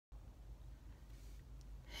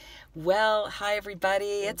Well, hi everybody.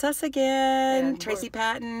 It's us again. And Tracy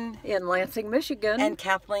Patton in Lansing, Michigan. and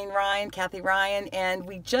Kathy Ryan. And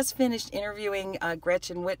we just finished interviewing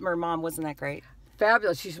Gretchen Whitmer. Mom, wasn't that great?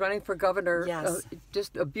 Fabulous. She's running for governor. Yes.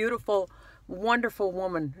 Just a beautiful, wonderful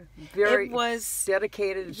woman. Very It was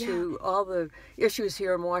dedicated to all the issues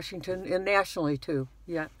here in Washington and nationally too.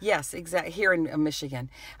 Yeah. Yes, exactly. Here in Michigan.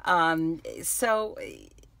 So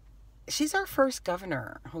she's our first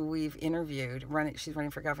governor who we've interviewed. She's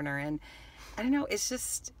running for governor, and I don't know. It's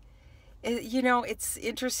just, it's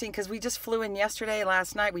interesting because we just flew in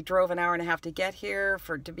last night. We drove an hour and a half to get here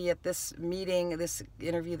to be at this meeting, this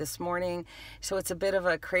interview this morning. So it's a bit of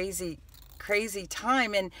a crazy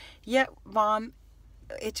time, and yet, Mom,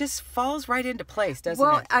 it just falls right into place, doesn't it?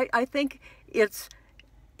 Well, I think it's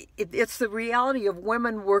the reality of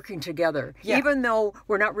women working together, even though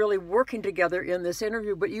we're not really working together in this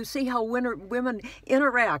interview. But you see how women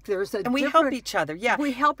interact. And we help each other. Yeah,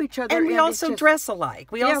 we help each other, and we also dress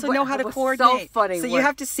alike. We also know how to coordinate. So funny. So you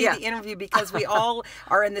have to see the interview because we all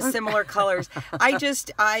are in the similar colors.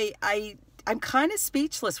 I'm kind of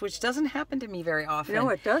speechless, which doesn't happen to me very often. No,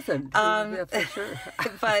 it doesn't. Yeah, for sure.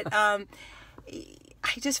 But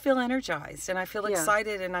I just feel energized, and I feel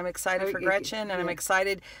excited, and I'm excited for Gretchen, and I'm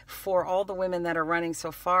excited for all the women that are running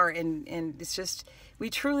so far, and it's just, we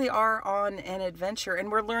truly are on an adventure,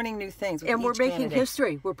 and we're learning new things with and we're each making candidate.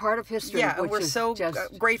 History. We're part of history. Yeah, and we're so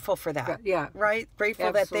grateful for that. Yeah. Right? Grateful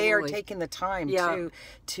Absolutely. that they are taking the time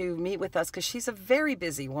to meet with us, because she's a very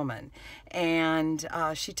busy woman, and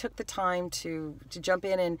she took the time to jump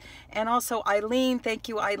in, and also Eileen, thank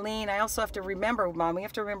you, Eileen. I also have to remember, Mom, we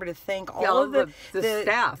have to remember to thank all of the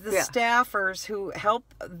staff. The staffers who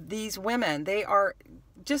help these women. They are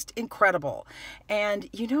just incredible. And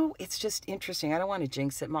it's just interesting. I don't want to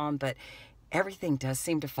jinx it, Mom, but everything does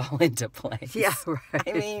seem to fall into place. Yeah, right.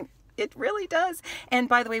 I mean, it really does. And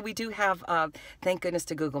by the way, we do have, thank goodness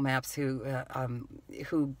to Google Maps, who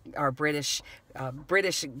our British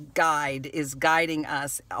guide is guiding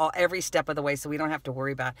us every step of the way, so we don't have to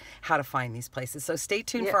worry about how to find these places. So stay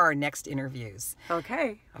tuned for our next interviews.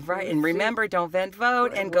 Okay. All right. And remember, don't vent,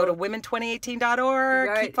 vote, and go to women2018.org.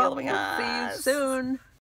 Right. Keep following us. See you soon.